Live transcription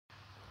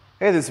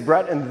Hey, this is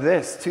Brett, and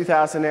this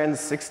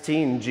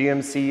 2016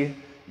 GMC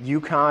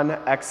Yukon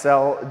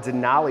XL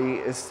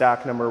Denali is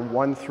stock number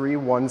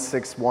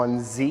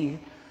 13161Z.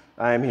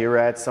 I'm here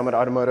at Summit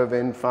Automotive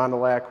in Fond du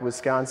Lac,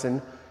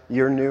 Wisconsin,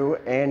 your new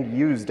and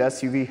used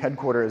SUV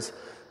headquarters.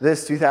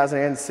 This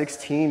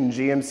 2016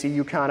 GMC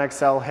Yukon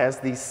XL has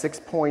the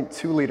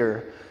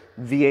 6.2-liter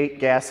V8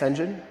 gas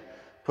engine,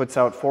 puts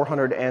out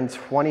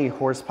 420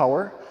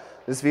 horsepower.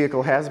 This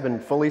vehicle has been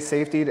fully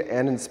safetied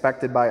and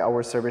inspected by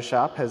our service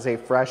shop, has a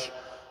fresh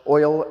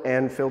oil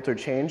and filter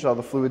change. All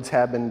the fluids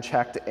have been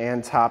checked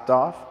and topped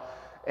off,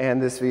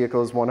 and this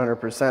vehicle is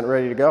 100%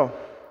 ready to go.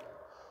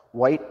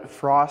 White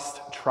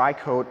Frost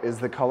Tricoat is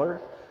the color,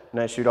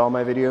 and I shoot all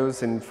my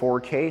videos in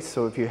 4K,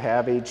 so if you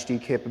have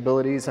HD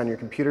capabilities on your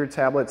computer,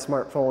 tablet,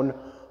 smartphone,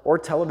 or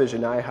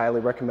television, I highly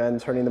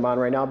recommend turning them on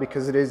right now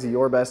because it is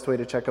your best way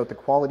to check out the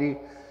quality,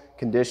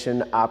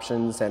 condition,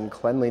 options, and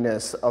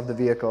cleanliness of the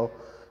vehicle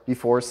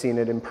before seeing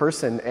it in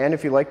person. And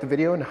if you like the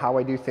video and how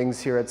I do things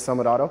here at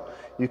Summit Auto,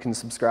 you can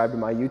subscribe to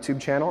my YouTube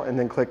channel and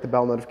then click the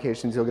bell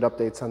notifications. You'll get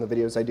updates on the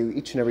videos I do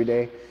each and every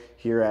day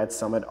here at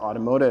Summit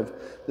Automotive.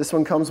 This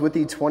one comes with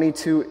the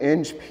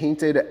 22-inch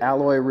painted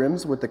alloy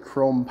rims with the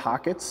chrome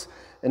pockets,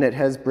 and it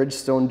has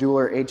Bridgestone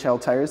Dueler HL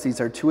tires.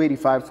 These are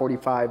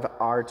 285/45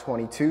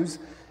 R22s,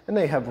 and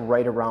they have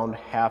right around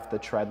half the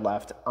tread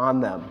left on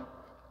them.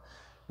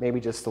 Maybe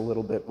just a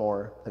little bit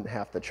more than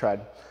half the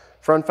tread.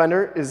 Front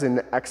fender is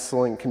in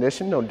excellent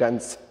condition, no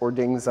dents or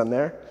dings on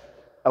there.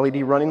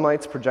 LED running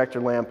lights,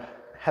 projector lamp,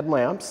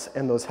 headlamps,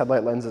 and those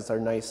headlight lenses are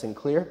nice and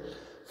clear.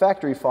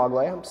 Factory fog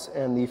lamps,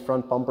 and the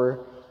front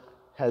bumper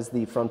has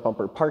the front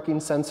bumper parking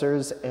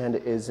sensors and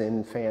is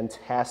in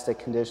fantastic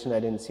condition. I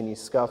didn't see any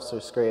scuffs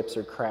or scrapes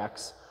or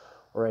cracks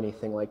or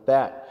anything like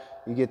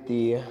that. You get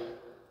the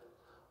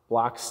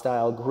block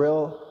style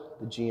grille,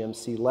 the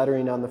GMC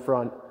lettering on the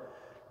front,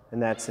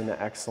 and that's in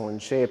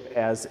excellent shape,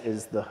 as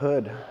is the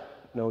hood.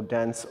 No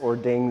dents or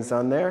dings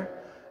on there.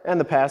 And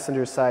the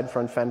passenger side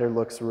front fender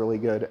looks really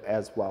good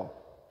as well.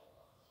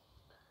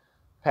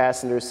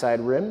 Passenger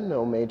side rim,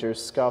 no major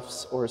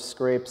scuffs or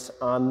scrapes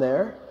on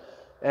there.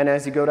 And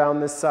as you go down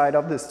this side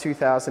of this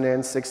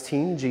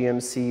 2016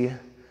 GMC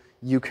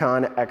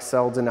Yukon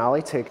XL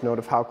Denali, take note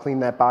of how clean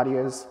that body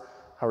is,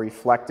 how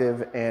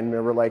reflective and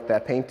mirror-like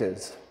that paint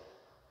is.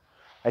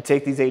 I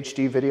take these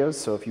HD videos,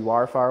 so if you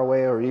are far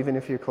away or even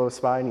if you're close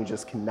by and you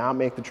just cannot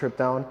make the trip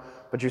down,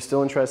 but you're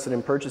still interested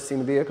in purchasing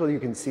the vehicle, you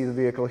can see the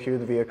vehicle, hear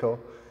the vehicle,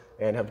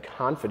 and have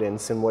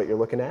confidence in what you're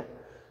looking at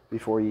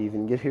before you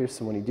even get here.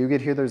 So when you do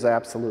get here, there's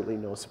absolutely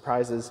no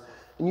surprises,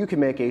 and you can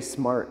make a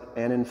smart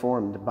and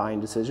informed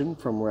buying decision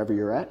from wherever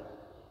you're at.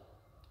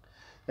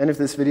 And if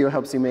this video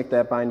helps you make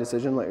that buying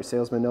decision, let your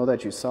salesman know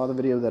that you saw the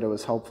video, that it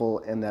was helpful,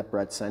 and that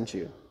Brett sent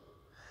you.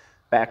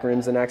 Back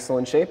rim's in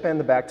excellent shape, and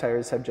the back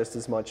tires have just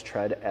as much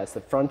tread as the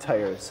front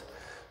tires.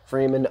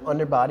 Frame and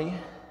underbody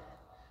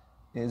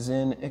is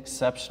in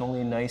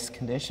exceptionally nice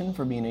condition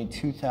for being a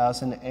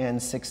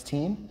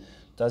 2016.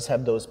 Does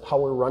have those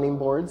power running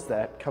boards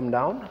that come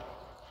down.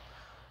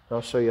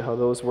 I'll show you how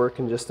those work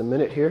in just a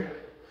minute here.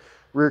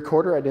 Rear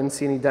quarter, I didn't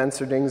see any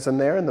dents or dings in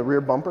there, and the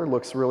rear bumper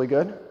looks really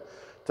good.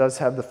 Does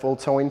have the full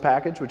towing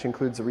package, which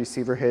includes a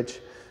receiver hitch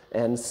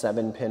and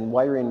 7-pin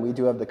wiring. We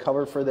do have the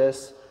cover for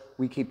this.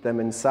 We keep them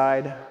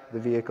inside the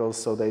vehicles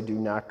so they do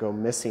not go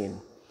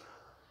missing.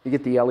 You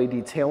get the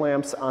LED tail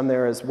lamps on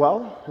there as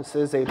well. This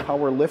is a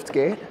power lift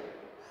gate.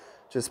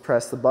 Just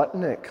press the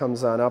button, it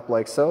comes on up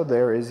like so.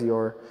 There is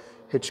your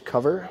hitch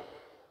cover,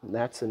 and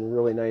that's in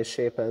really nice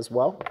shape as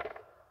well.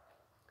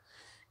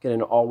 Get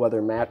an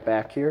all-weather mat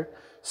back here.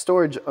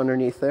 Storage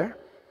underneath there.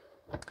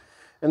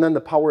 And then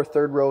the power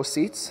third row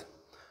seats.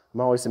 I'm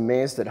always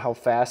amazed at how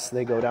fast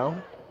they go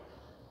down.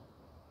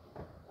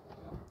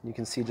 You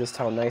can see just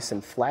how nice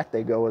and flat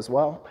they go as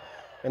well.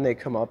 And they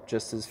come up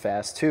just as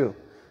fast too.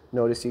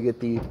 Notice you get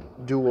the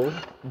dual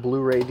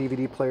Bluray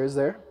DVD players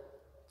there.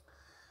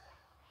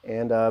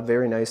 And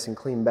very nice and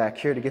clean back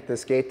here. To get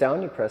this gate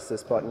down, you press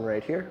this button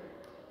right here.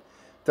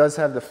 It does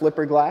have the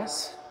flipper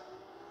glass.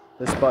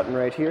 This button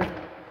right here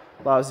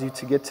allows you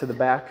to get to the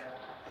back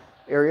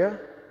area,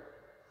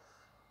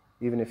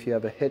 even if you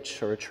have a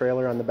hitch or a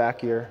trailer on the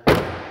back of your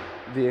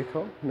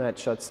vehicle, and that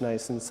shuts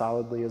nice and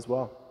solidly as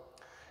well.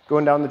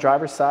 Going down the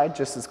driver's side,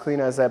 just as clean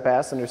as that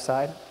passenger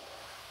side.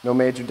 No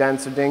major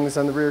dents or dings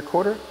on the rear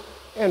quarter.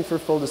 And for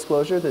full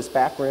disclosure, this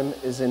back rim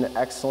is in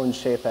excellent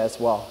shape as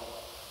well.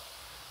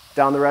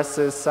 Down the rest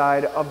of this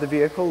side of the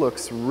vehicle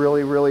looks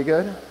really, really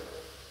good.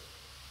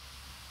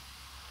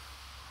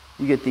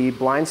 You get the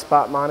blind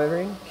spot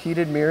monitoring,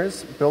 heated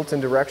mirrors,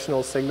 built-in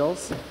directional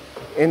signals.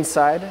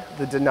 Inside,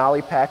 the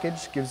Denali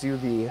package gives you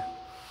the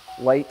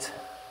light,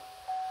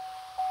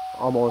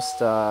 almost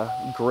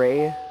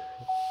gray,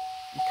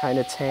 kind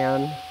of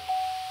tan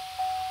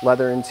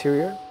leather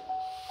interior.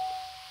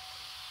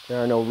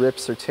 There are no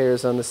rips or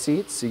tears on the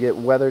seats. You get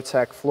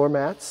Weathertech floor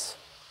mats.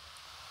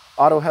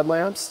 Auto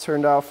headlamps,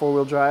 turned off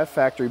four-wheel drive.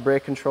 Factory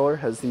brake controller,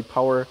 has the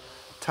power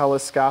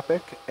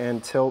telescopic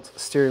and tilt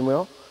steering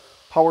wheel.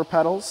 Power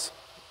pedals,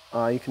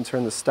 you can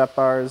turn the step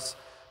bars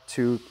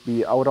to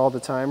be out all the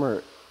time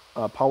or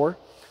power.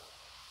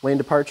 Lane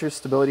departure,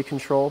 stability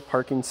control,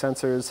 parking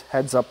sensors,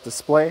 heads-up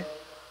display,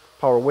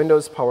 power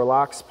windows, power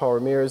locks, power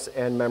mirrors,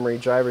 and memory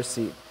driver's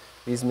seat.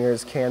 These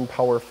mirrors can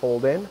power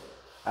fold in.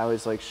 I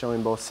always like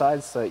showing both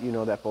sides so that you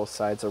know that both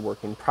sides are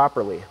working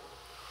properly.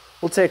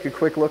 We'll take a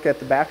quick look at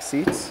the back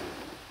seats.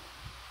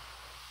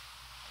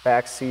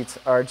 Back seats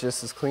are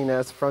just as clean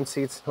as the front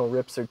seats, no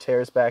rips or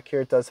tears back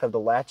here. It does have the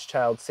Latch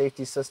child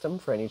safety system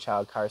for any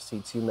child car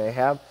seats you may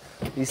have.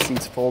 These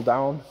seats fold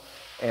down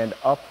and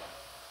up.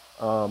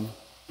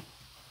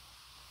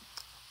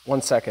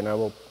 1 second, I'm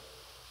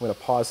going to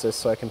pause this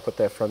so I can put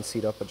that front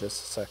seat up in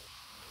just a sec.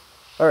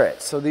 All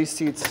right, so these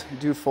seats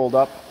do fold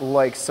up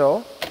like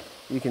so.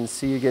 You can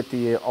see you get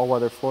the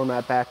all-weather floor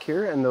mat back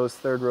here, and those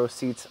third row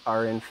seats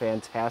are in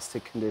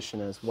fantastic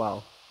condition as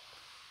well.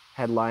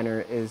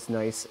 Headliner is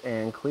nice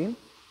and clean.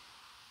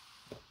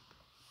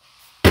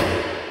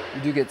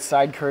 You do get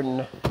side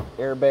curtain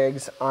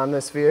airbags on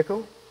this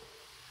vehicle.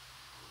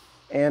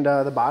 And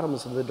the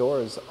bottoms of the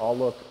doors all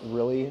look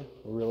really,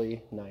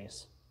 really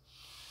nice.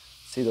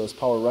 See, those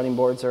power running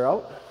boards are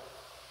out.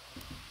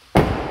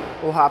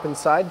 We'll hop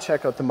inside,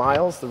 check out the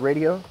miles, the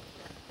radio,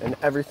 and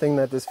everything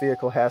that this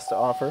vehicle has to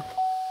offer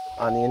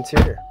on the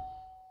interior.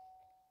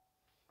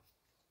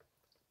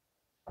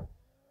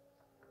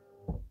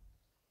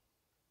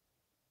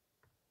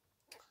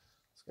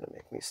 It's going to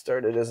make me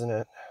start it, isn't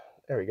it?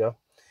 There we go.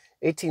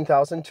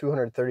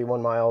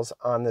 18,231 miles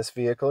on this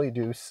vehicle. You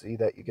do see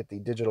that you get the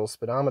digital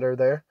speedometer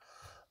there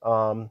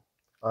on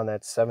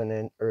that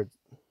 7-inch, or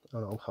I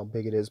don't know how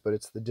big it is, but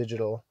it's the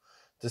digital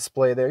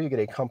display there. You get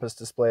a compass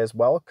display as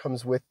well. It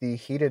comes with the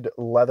heated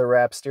leather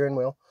wrap steering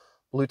wheel,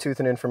 Bluetooth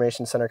and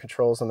information center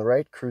controls on the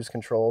right, cruise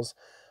controls,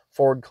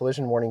 forward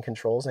collision warning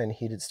controls, and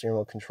heated steering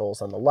wheel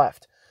controls on the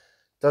left.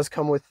 It does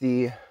come with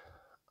the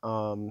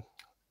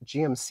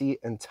GMC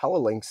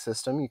IntelliLink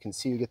system. You can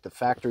see you get the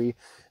factory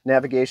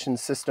navigation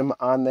system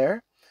on there.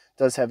 It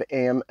does have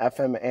AM,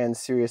 FM, and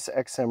Sirius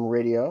XM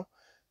radio.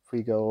 If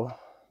we go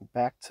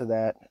back to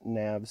that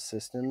nav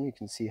system, you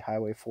can see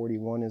Highway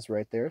 41 is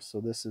right there, so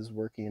this is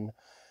working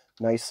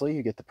nicely.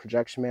 You get the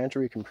projection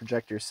manager. You can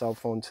project your cell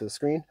phone to the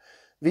screen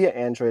via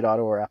Android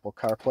Auto or Apple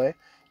CarPlay.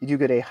 You do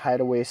get a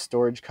hideaway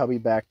storage cubby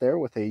back there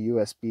with a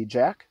USB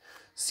jack,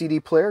 CD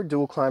player,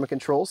 dual climate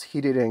controls,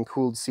 heated and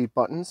cooled seat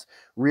buttons,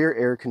 rear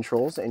air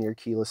controls, and your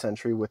keyless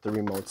entry with the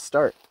remote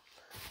start.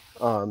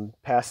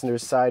 Passenger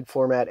side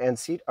floor mat and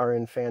seat are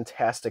in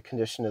fantastic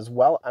condition as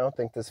well. I don't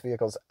think this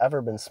vehicle's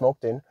ever been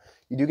smoked in.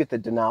 You do get the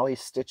Denali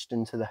stitched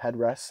into the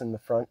headrests in the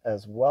front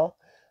as well,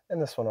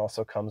 and this one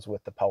also comes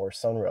with the power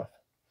sunroof.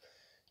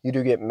 You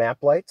do get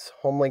map lights,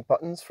 Homelink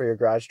buttons for your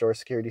garage door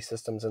security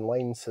systems and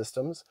lane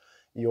systems,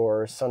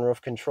 your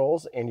sunroof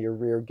controls, and your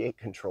rear gate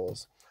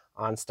controls.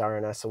 OnStar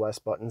and SOS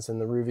buttons in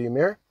the rearview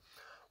mirror.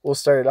 We'll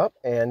start it up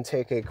and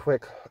take a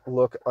quick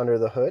look under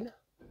the hood.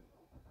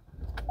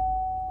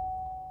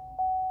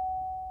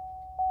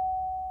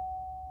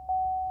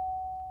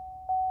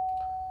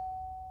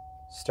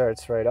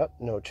 Starts right up,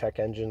 no check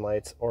engine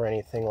lights or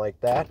anything like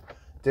that.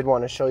 Did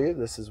want to show you,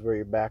 this is where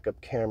your backup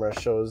camera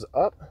shows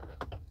up.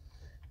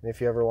 And if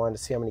you ever wanted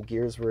to see how many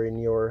gears were in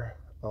your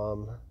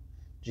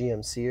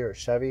GMC or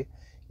Chevy,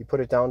 you put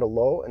it down to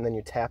low and then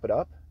you tap it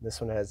up.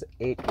 This one has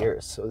 8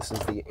 gears, so this is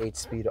the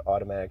 8-speed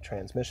automatic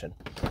transmission.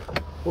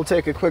 We'll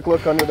take a quick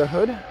look under the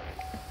hood.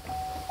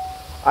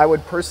 I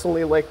would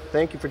personally like to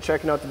thank you for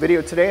checking out the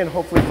video today, and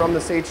hopefully from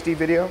this HD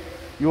video,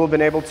 you will have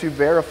been able to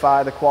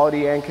verify the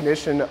quality and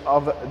condition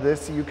of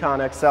this Yukon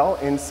XL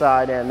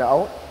inside and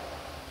out,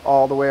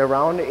 all the way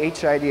around.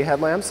 HID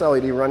headlamps,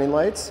 LED running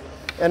lights,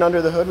 and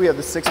under the hood we have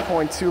the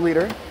 6.2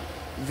 liter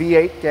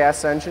V8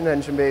 gas engine.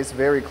 Engine bay is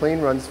very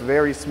clean, runs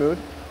very smooth.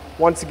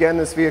 Once again,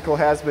 this vehicle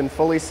has been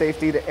fully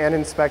safetied and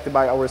inspected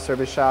by our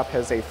service shop,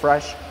 has a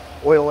fresh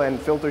oil and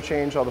filter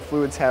change. All the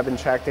fluids have been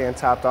checked and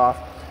topped off,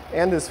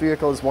 and this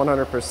vehicle is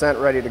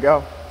 100% ready to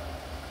go.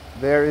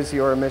 There is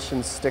your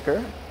emissions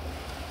sticker.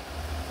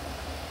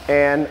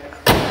 And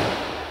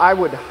I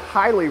would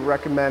highly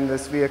recommend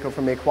this vehicle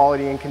from a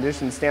quality and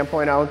condition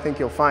standpoint. I don't think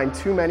you'll find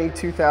too many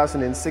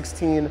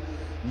 2016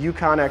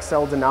 Yukon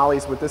XL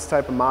Denalis with this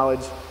type of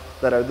mileage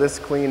that are this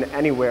clean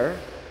anywhere.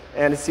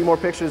 And to see more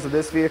pictures of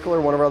this vehicle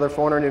or one of our other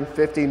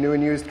 450 new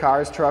and used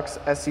cars, trucks,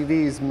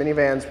 SUVs,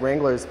 minivans,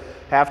 Wranglers,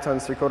 half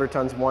tons, 3/4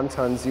 tons, 1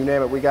 tons, you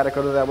name it, we got to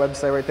go to that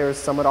website right there,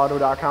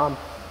 summitauto.com.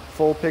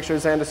 Full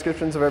pictures and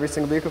descriptions of every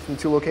single vehicle from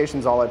 2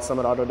 locations, all at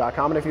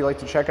summitauto.com. And if you'd like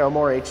to check out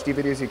more HD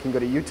videos, you can go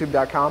to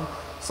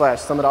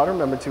youtube.com/summitauto.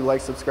 Remember to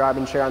like, subscribe,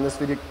 and share on this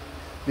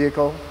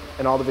vehicle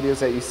and all the videos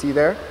that you see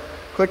there.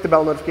 Click the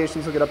bell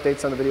notifications, you'll get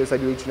updates on the videos I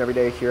do each and every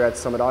day here at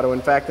Summit Auto.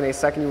 In fact, in a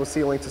second, you will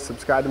see a link to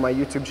subscribe to my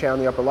YouTube channel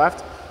in the upper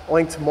left, a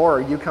link to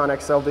more Yukon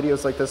XL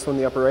videos like this one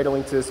in the upper right, a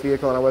link to this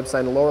vehicle on our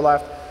website in the lower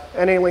left,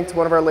 and a link to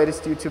one of our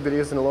latest YouTube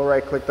videos in the lower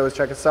right. Click those,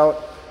 check us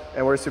out.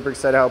 And we're super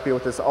excited to help you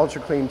with this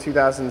ultra clean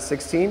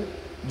 2016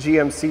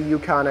 GMC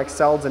Yukon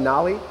XL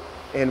Denali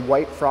in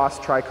white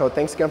frost Tricoat.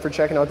 Thanks again for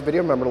checking out the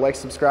video. Remember to like,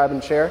 subscribe,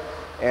 and share.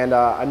 And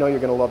I know you're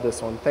going to love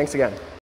this one. Thanks again.